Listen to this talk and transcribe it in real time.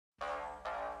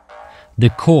The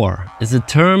core is a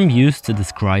term used to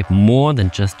describe more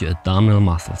than just your abdominal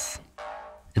muscles.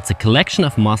 It's a collection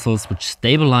of muscles which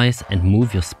stabilize and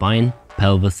move your spine,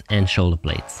 pelvis and shoulder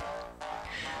blades.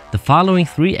 The following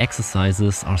 3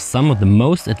 exercises are some of the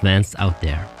most advanced out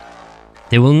there.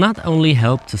 They will not only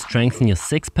help to strengthen your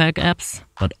six-pack abs,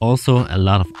 but also a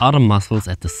lot of other muscles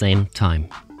at the same time.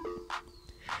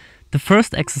 The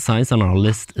first exercise on our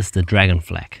list is the dragon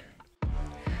flag.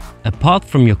 Apart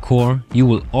from your core, you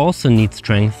will also need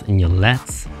strength in your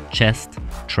lats, chest,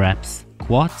 traps,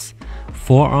 quads,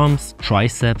 forearms,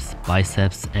 triceps,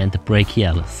 biceps and the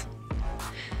brachialis.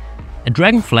 A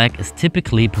dragon flag is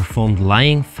typically performed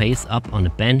lying face up on a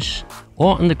bench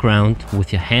or on the ground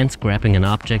with your hands grabbing an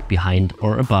object behind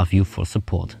or above you for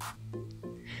support.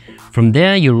 From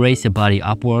there you raise your body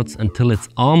upwards until it's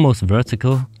almost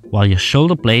vertical while your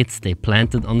shoulder blades stay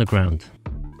planted on the ground.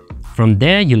 From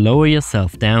there you lower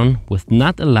yourself down with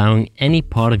not allowing any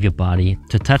part of your body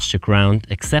to touch the ground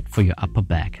except for your upper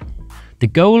back. The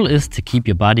goal is to keep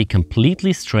your body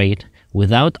completely straight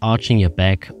without arching your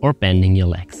back or bending your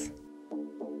legs.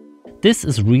 This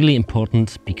is really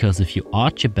important because if you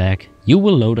arch your back, you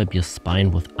will load up your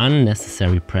spine with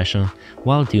unnecessary pressure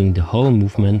while doing the whole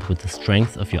movement with the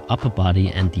strength of your upper body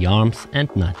and the arms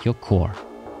and not your core.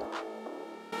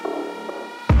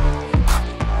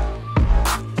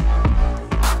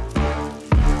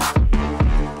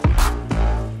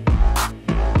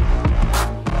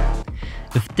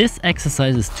 If this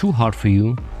exercise is too hard for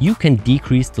you, you can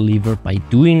decrease the lever by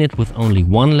doing it with only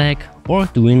one leg or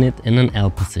doing it in an L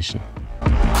position.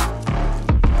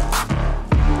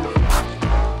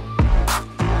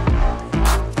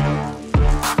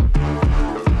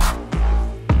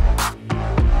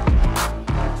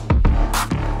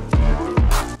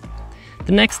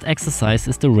 The next exercise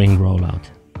is the ring rollout.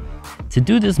 To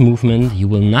do this movement, you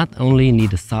will not only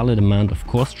need a solid amount of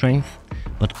core strength,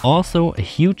 but also a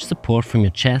huge support from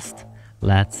your chest,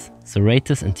 lats,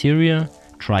 serratus anterior,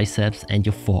 triceps and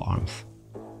your forearms.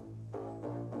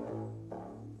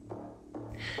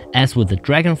 As with the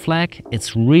dragon flag,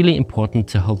 it's really important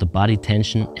to hold the body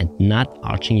tension and not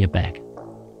arching your back.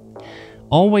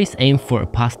 Always aim for a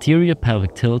posterior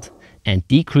pelvic tilt and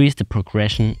decrease the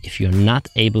progression if you're not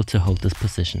able to hold this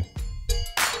position.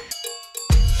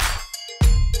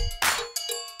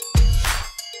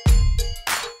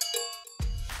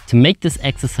 To make this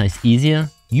exercise easier,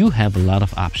 you have a lot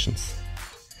of options.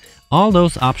 All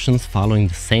those options following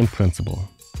the same principle.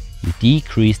 You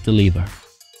decrease the lever.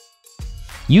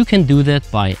 You can do that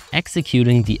by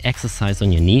executing the exercise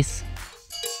on your knees.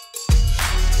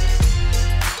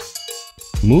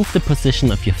 Move the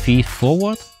position of your feet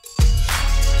forward.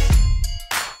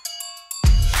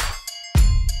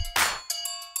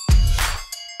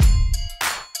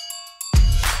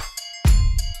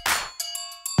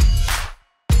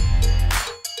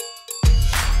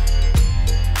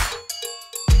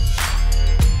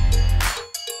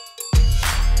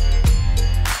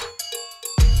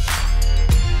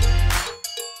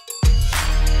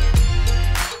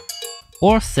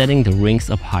 Or setting the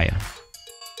rings up higher.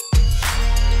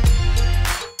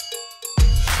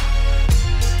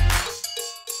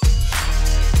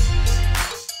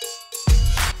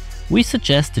 We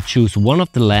suggest to choose one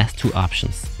of the last 2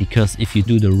 options, because if you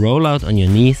do the rollout on your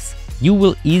knees, you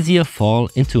will easier fall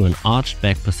into an arched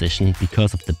back position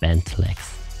because of the bent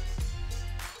legs.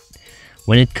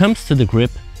 When it comes to the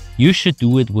grip, you should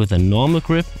do it with a normal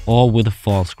grip or with a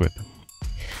false grip.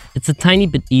 It's a tiny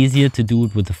bit easier to do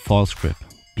it with a false grip,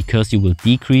 because you will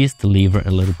decrease the lever a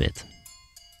little bit.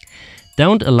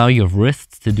 Don't allow your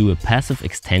wrists to do a passive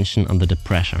extension under the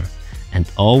pressure, and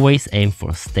always aim for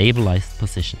a stabilized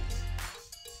position.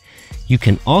 You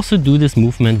can also do this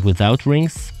movement without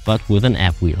rings, but with an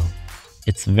ab wheel.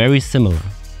 It's very similar.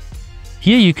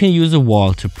 Here you can use a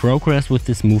wall to progress with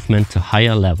this movement to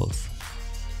higher levels.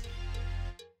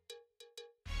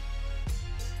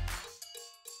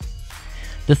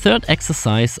 The third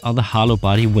exercise are the hollow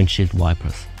body windshield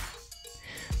wipers.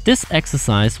 This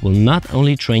exercise will not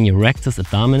only train your rectus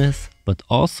abdominis, but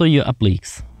also your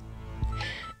obliques.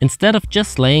 Instead of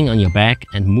just laying on your back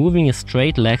and moving your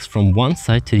straight legs from one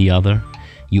side to the other,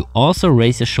 you also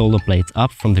raise your shoulder blades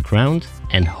up from the ground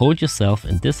and hold yourself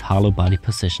in this hollow body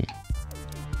position.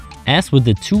 As with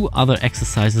the 2 other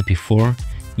exercises before,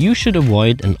 you should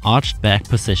avoid an arched back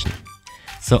position.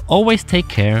 So always take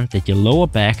care that your lower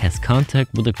back has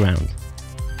contact with the ground.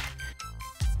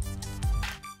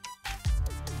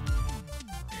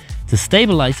 To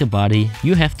stabilize your body,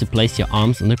 you have to place your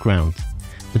arms on the ground,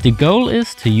 but the goal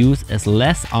is to use as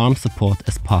less arm support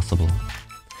as possible.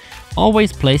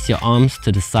 Always place your arms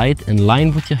to the side in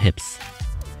line with your hips.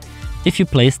 If you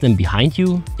place them behind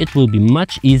you, it will be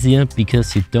much easier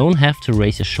because you don't have to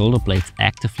raise your shoulder blades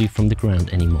actively from the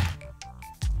ground anymore.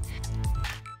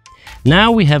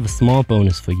 Now we have a small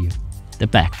bonus for you, the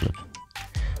backflip.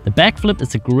 The backflip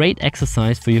is a great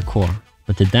exercise for your core,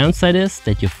 but the downside is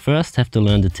that you first have to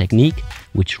learn the technique,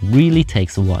 which really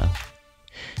takes a while.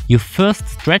 You first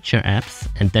stretch your abs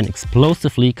and then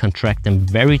explosively contract them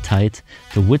very tight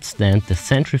to withstand the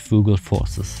centrifugal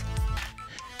forces.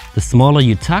 The smaller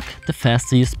you tuck, the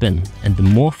faster you spin and the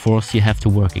more force you have to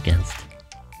work against.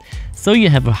 So you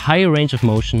have a higher range of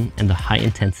motion and a high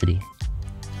intensity.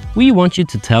 We want you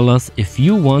to tell us if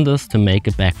you want us to make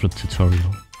a backflip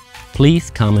tutorial. Please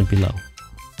comment below.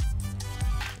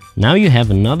 Now you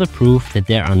have another proof that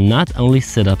there are not only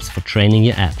sit-ups for training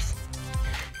your abs.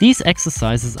 These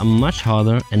exercises are much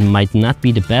harder and might not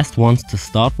be the best ones to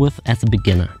start with as a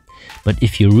beginner, but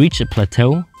if you reach a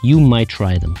plateau, you might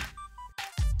try them.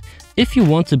 If you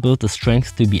want to build the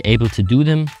strength to be able to do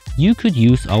them, you could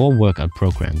use our workout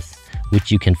programs,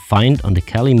 which you can find on the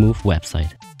CaliMove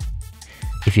website.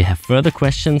 If you have further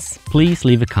questions, please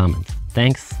leave a comment.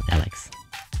 Thanks, Alex.